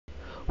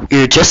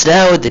We are just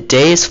now in the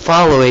days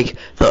following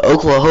the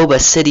Oklahoma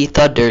City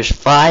Thunder's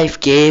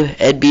 5-game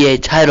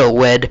NBA title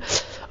win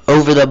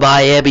over the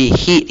Miami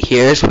Heat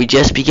here as we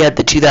just began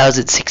the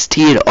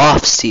 2016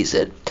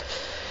 offseason.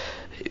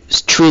 It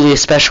was truly a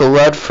special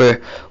run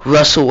for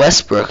Russell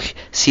Westbrook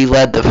as he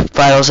led the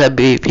Finals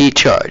MVP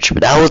charge.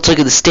 But now let's look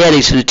at the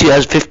standings for the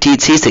 2015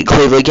 season.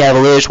 Cleveland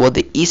Cavaliers won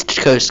the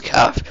Eastern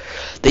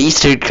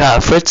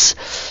Conference,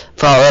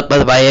 followed up by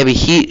the Miami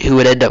Heat, who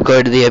would end up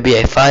going to the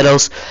NBA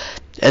Finals.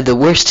 And the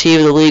worst team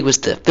in the league was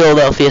the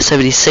Philadelphia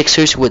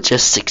 76ers, with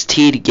just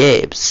 16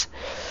 games.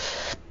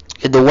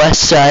 In the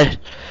West side,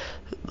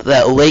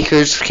 the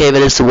Lakers came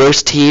in as the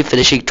worst team,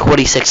 finishing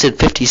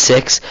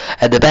 26-56,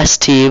 and the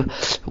best team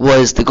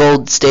was the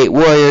Golden State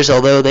Warriors,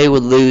 although they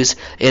would lose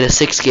in a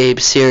 6-game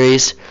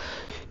series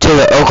to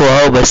the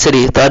Oklahoma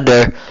City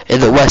Thunder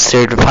in the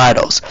Western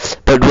Finals.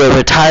 But in the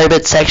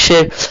retirement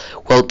section,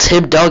 well,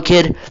 Tim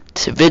Duncan,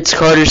 Vince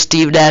Carter,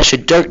 Steve Nash,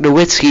 and Dirk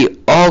Nowitzki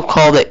all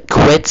called it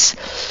quits,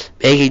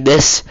 making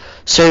this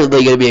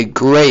certainly going to be a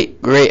great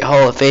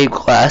Hall of Fame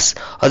class.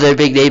 Other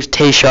big names,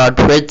 Tayshaun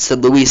Prince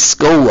and Luis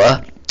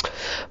Scola,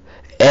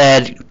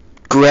 and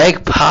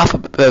Greg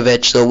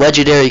Popovich, the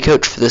legendary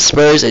coach for the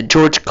Spurs, and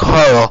George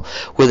Karl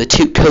were the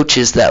two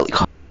coaches that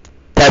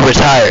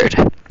retired.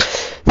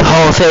 The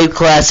Hall of Fame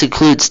class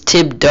includes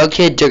Tim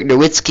Duncan, Dirk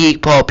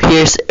Nowitzki, Paul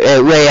Pierce,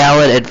 Ray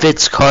Allen, and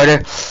Vince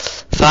Carter,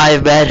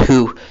 5 men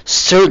who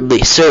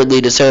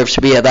certainly deserve to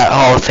be in that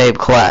Hall of Fame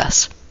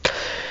class.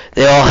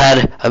 They all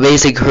had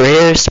amazing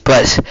careers,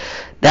 but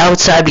now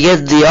it's time to get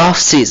into the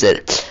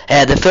offseason.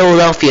 And the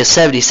Philadelphia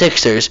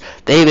 76ers,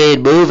 they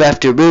made move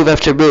after move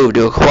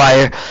to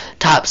acquire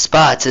top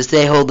spots as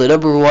they hold the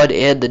number 1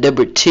 and the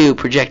number 2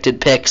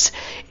 projected picks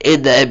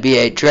in the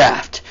NBA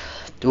draft.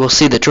 We'll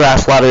see the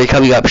draft lottery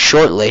coming up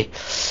shortly.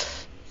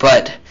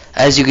 But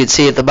as you can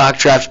see at the mock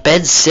draft,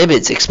 Ben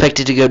Simmons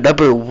expected to go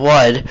number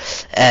 1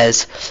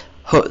 as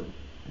the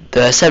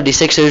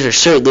 76ers are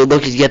certainly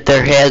looking to get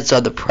their hands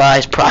on the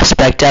prize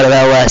prospect out of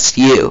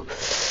LSU.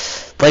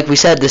 Like we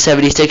said, the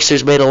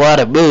 76ers made a lot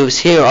of moves.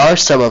 Here are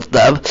some of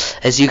them,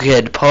 as you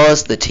can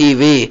pause the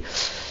TV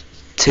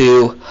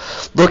to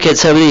look at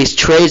some of these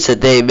trades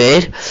that they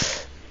made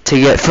to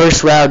get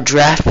first-round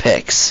draft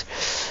picks.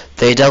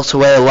 They dealt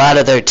away a lot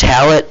of their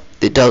talent.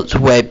 They dealt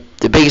away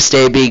the biggest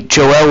name being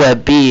Joel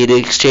Embiid in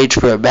exchange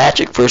for a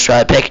Magic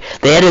first-round pick.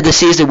 They ended the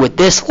season with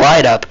this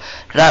lineup.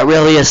 Not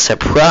really a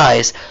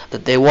surprise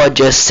that they won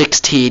just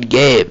 16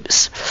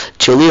 games.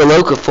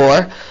 Jahlil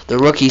Okafor, the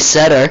rookie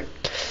center,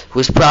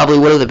 was probably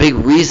one of the big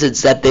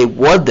reasons that they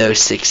won those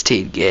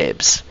 16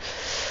 games.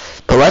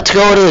 But let's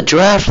go into the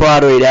draft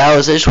lottery now,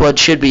 as this one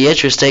should be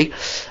interesting.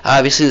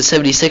 Obviously, the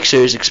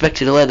 76ers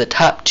expected to land the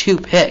top 2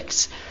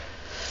 picks.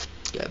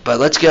 But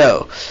let's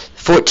go.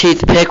 The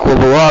 14th pick will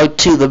belong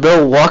to the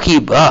Milwaukee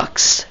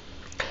Bucks.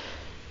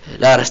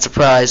 Not a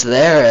surprise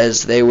there,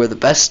 as they were the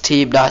best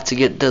team not to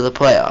get into the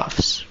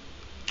playoffs.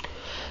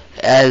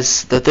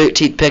 As the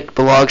 13th pick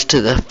belongs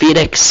to the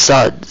Phoenix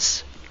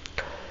Suns.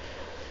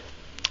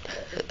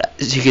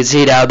 As you can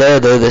see down there,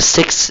 they're the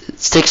sixth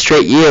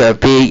straight year of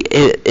being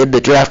in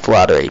the draft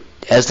lottery,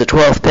 as the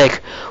 12th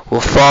pick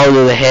will fall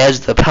into the hands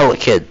of the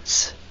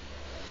Pelicans.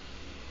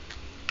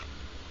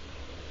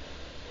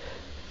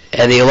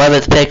 And the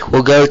 11th pick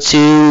will go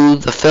to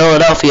the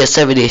Philadelphia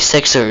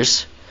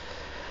 76ers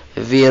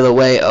via the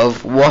way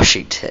of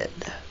Washington.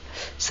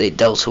 So they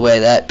dealt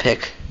away that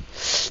pick.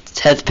 The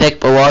 10th pick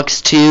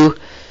belongs to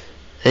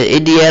the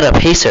Indiana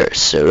Pacers.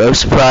 So no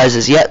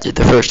surprises yet through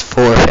the first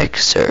 5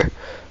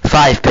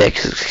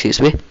 picks,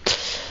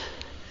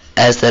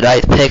 as the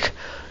 9th pick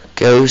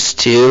goes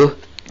to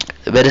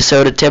the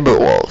Minnesota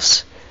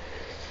Timberwolves.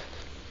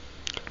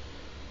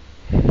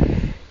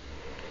 The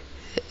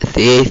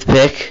 8th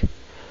pick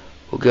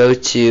will go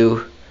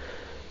to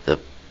the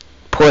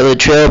Portland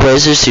Trail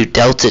Blazers, who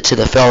dealt it to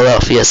the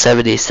Philadelphia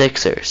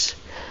 76ers.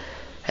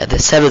 And the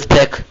 7th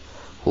pick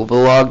will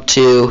belong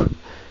to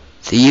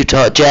the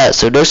Utah Jazz.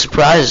 So no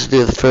surprises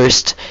through the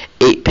first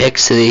 8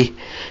 picks of the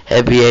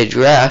NBA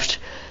draft.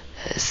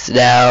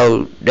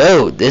 Now,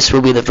 no, this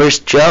will be the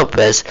first jump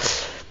as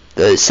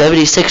the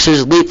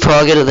 76ers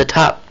leapfrog into the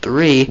top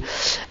 3,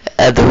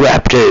 and the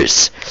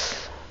Raptors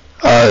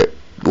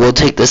will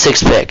take the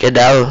 6th pick. And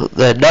now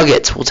the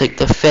Nuggets will take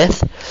the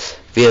 5th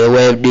via the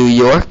way of New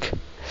York.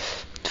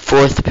 The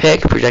 4th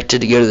pick,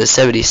 projected to go to the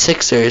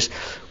 76ers,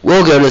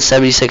 will go to the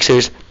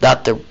 76ers,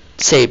 not the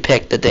same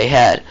pick that they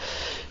had.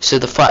 So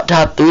the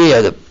top 3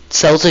 are the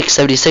Celtics,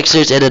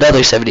 76ers, and another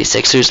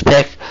 76ers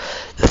pick.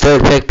 The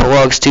 3rd pick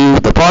belongs to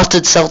the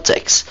Boston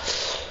Celtics.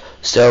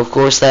 So, of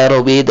course,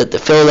 that'll mean that the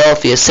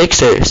Philadelphia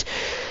Sixers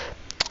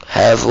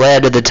have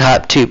landed the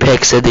top 2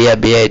 picks in the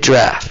NBA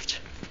draft.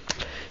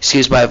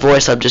 Excuse my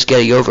voice, I'm just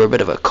getting over a bit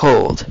of a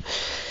cold.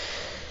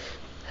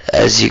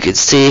 As you can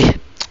see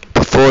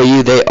before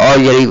you, they are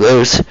getting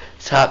those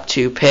top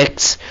 2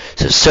 picks.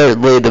 So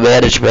certainly the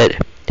management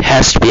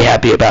has to be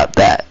happy about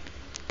that.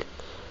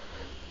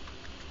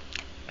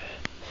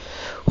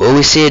 Will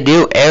we see a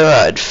new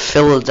era in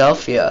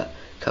Philadelphia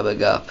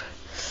coming up?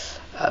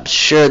 I'm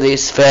sure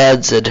these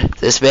fans and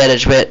this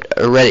management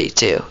are ready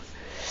to,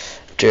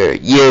 after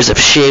years of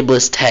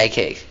shameless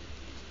tanking.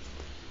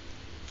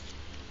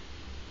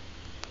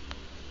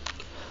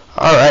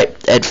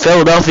 Alright, and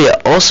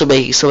Philadelphia also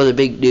making some of the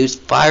big news,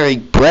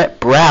 firing Brett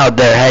Brown,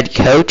 their head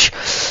coach,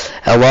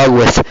 along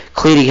with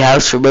cleaning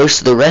house for most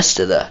of the rest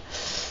of the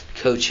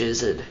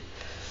coaches,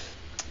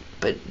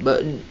 but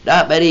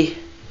not many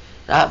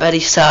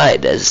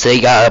signed, as they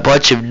got a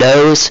bunch of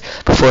no's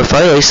before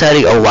finally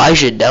signing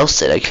Elijah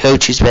Nelson, a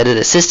coach who's been an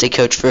assistant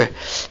coach for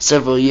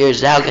several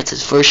years now, gets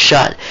his first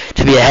shot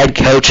to be a head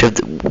coach of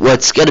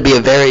what's going to be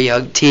a very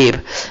young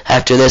team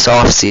after this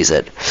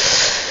offseason.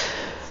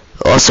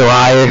 Also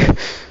hire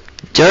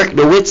Dirk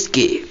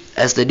Nowitzki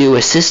as the new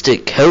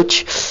assistant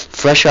coach,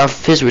 fresh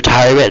off his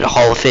retirement and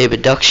Hall of Fame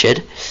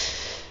induction.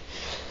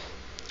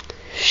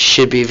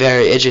 Should be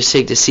very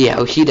interesting to see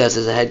how he does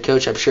as a head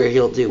coach. I'm sure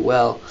he'll do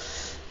well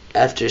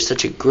after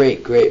such a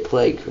great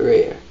playing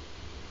career.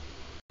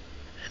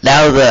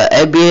 Now the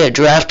NBA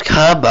Draft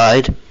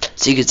Combine,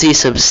 so you can see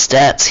some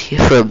stats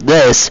from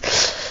this,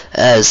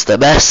 as the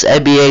best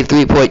NBA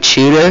three-point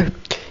shooter,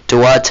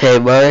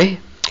 DeJounte Murray,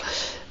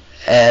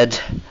 and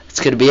that's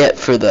going to be it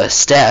for the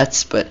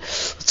stats, but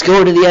let's go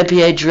into the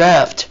NBA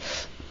Draft.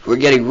 We're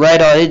getting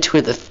right on into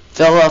it. The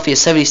Philadelphia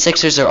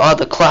 76ers are on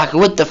the clock,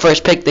 and with the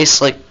first pick, they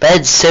select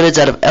Ben Simmons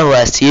out of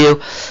LSU.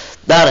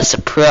 Not a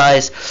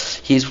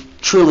surprise. He's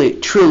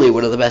truly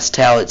one of the best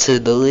talents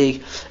in the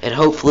league, and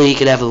hopefully he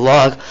can have a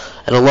long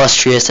and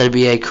illustrious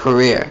NBA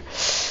career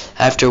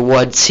after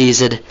one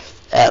season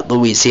at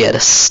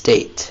Louisiana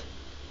State.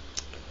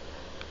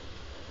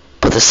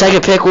 But the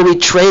second pick will be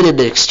traded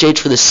in exchange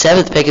for the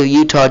 7th pick of the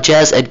Utah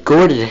Jazz and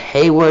Gordon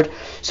Hayward.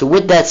 So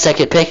with that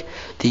second pick,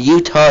 the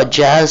Utah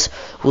Jazz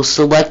will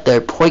select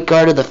their point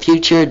guard of the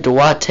future,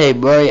 DeJounte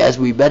Murray, as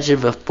we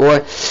mentioned before,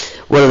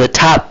 one of the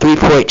top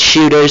three-point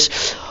shooters.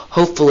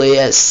 Hopefully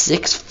at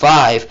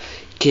 6'5",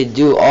 can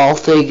do all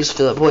things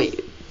for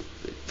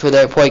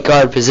their point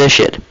guard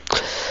position.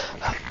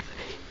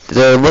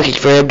 They're looking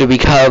for him to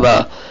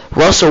become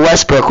Russell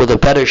Westbrook with a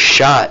better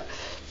shot,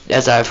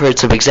 as I've heard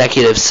some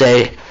executives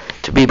say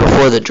to be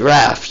before the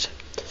draft.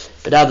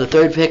 But now the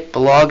third pick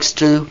belongs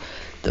to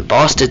the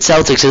Boston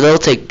Celtics, and they'll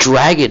take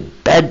Dragan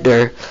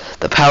Bender,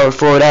 the power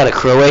forward out of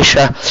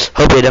Croatia,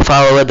 hoping to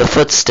follow in the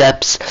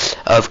footsteps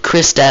of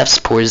Kristaps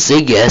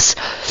Porzingis,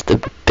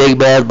 the big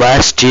man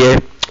last year,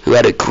 who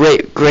had a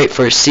great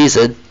first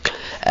season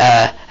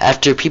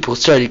after people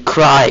started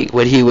crying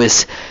when he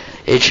was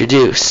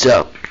introduced.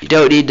 So you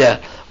don't need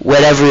to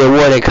win every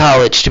award in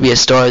college to be a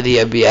star in the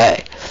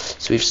NBA.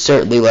 So we've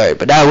certainly learned.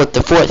 But now with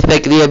the 4th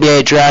pick of the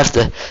NBA draft,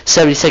 the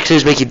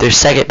 76ers making their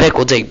second pick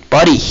will take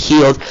Buddy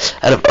Hield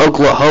out of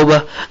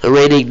Oklahoma, the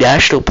reigning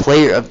National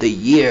Player of the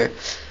Year,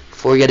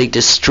 before getting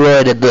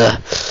destroyed in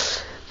the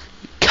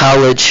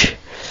college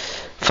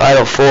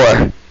Final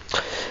Four.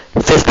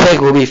 5th pick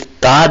will be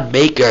Thon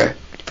Maker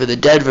for the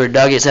Denver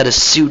Nuggets out of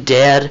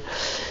Sudan.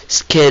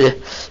 This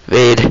kid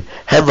made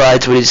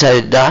headlines when he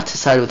decided not to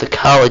sign with the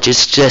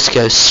colleges, just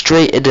go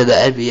straight into the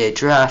NBA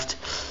draft.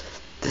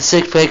 The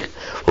 6th pick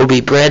will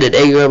be Brandon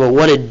Ingram, a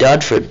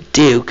one-and-done from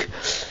Duke.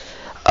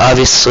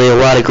 Obviously, a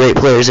lot of great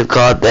players have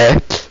gone there.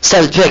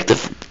 7th pick, the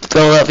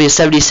Philadelphia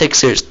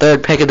 76ers.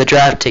 3rd pick in the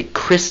draft, take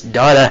Chris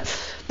Donna,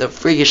 the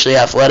freakishly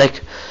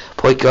athletic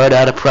point guard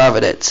out of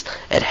Providence.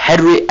 And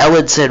Henry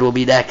Ellenson will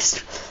be next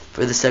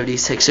for the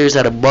 76ers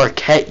out of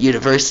Marquette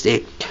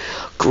University.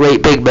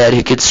 Great big man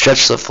who can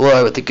stretch the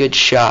floor with a good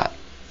shot.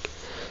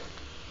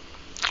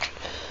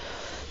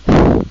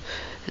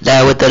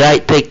 Now with the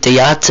 9th pick,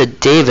 Deonta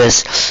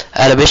Davis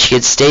out of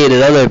Michigan State,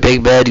 another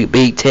big man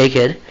being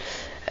taken.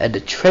 And a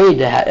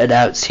trade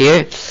announced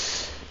here,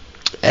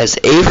 as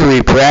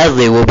Avery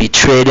Bradley will be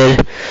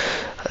traded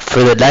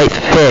for the 9th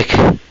pick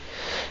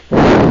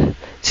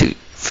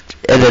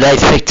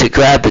to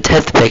grab the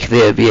 10th pick of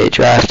the NBA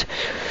draft,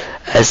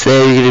 as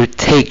they're going to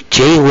take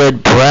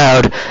Jaylen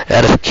Brown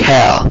out of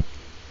Cal.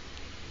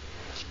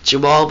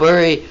 Jamal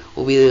Murray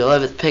will be the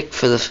 11th pick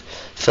for the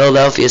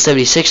Philadelphia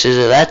 76ers,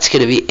 and that's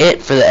going to be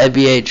it for the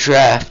NBA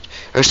draft.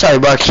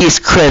 Marquise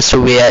Chris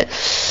will be it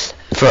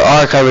for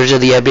our coverage of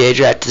the NBA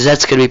draft, because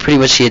that's going to be pretty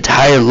much the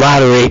entire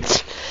lottery,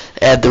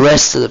 and the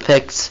rest of the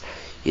picks,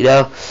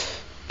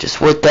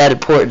 just weren't that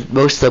important.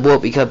 Most of them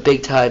won't become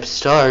big-time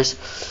stars.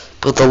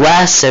 But the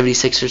last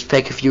 76ers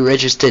pick, if you were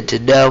interested to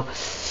know,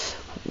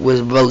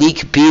 was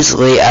Malik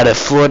Beasley out of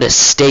Florida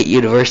State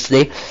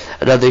University,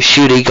 another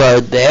shooting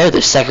guard there,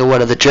 the second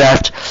one of the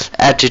draft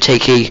after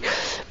taking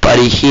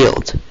Buddy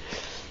Hield.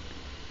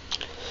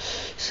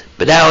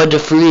 But now into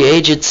free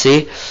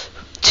agency,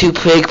 2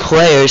 big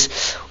players.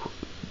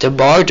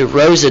 DeMar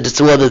DeRozan is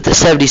the one that the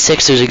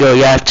 76ers are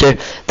going after.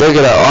 They're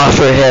going to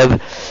offer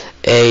him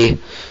a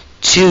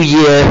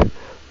 2-year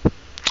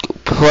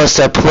plus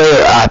a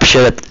player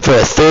option for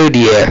a 3rd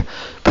year,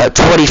 about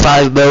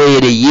 $25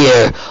 million a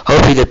year,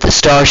 hoping that the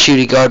star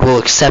shooting guard will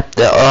accept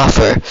the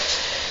offer.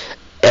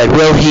 And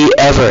will he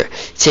ever,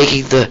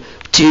 taking the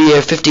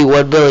 2-year,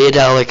 $51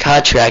 million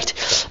contract?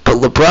 But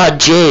LeBron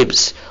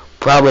James,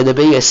 probably the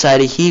biggest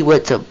signing, he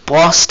went to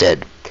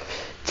Boston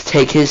to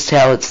take his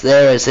talents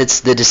there, as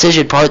it's the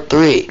decision part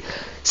 3.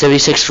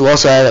 76ers will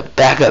also have a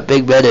backup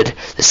big man in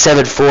the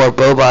 7'4"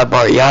 Boban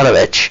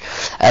Marjanovic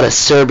out of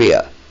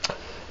Serbia.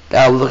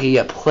 Now looking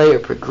at player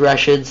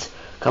progressions,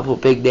 a couple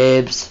of big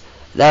names.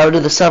 Now into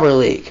the Summer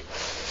League.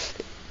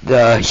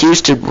 The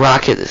Houston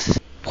Rockets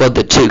won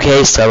the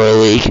 2K Summer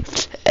League,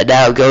 and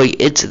now going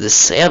into the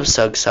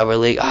Samsung Summer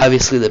League,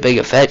 obviously the big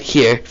event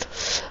here.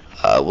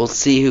 We'll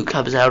see who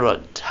comes out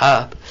on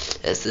top,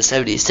 as the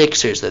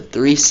 76ers, the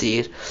 3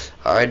 seed,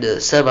 are into the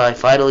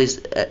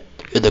semifinals,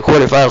 in the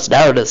quarterfinals,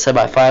 now into the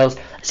semifinals.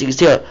 As you can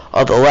see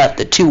on the left,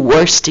 the 2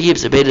 worst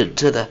teams have made it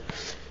into the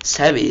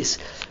semis,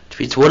 which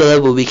means one of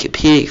them will be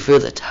competing for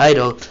the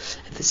title,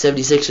 and the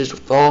 76ers will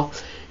fall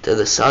to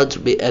the Suns,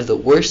 and the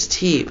worst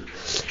team,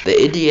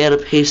 the Indiana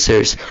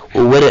Pacers,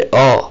 will win it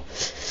all.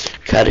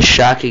 Kind of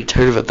shocking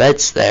turn of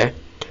events there.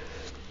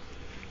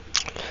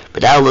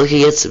 But now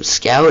looking at some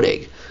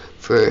scouting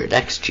for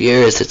next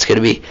year, as it's going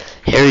to be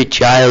Harry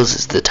Giles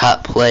is the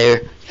top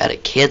player out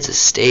of Kansas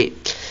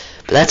State.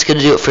 But that's going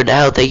to do it for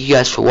now. Thank you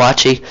guys for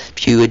watching.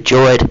 If you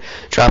enjoyed,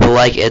 drop a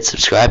like and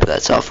subscribe. But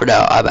that's all for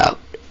now. I'm out.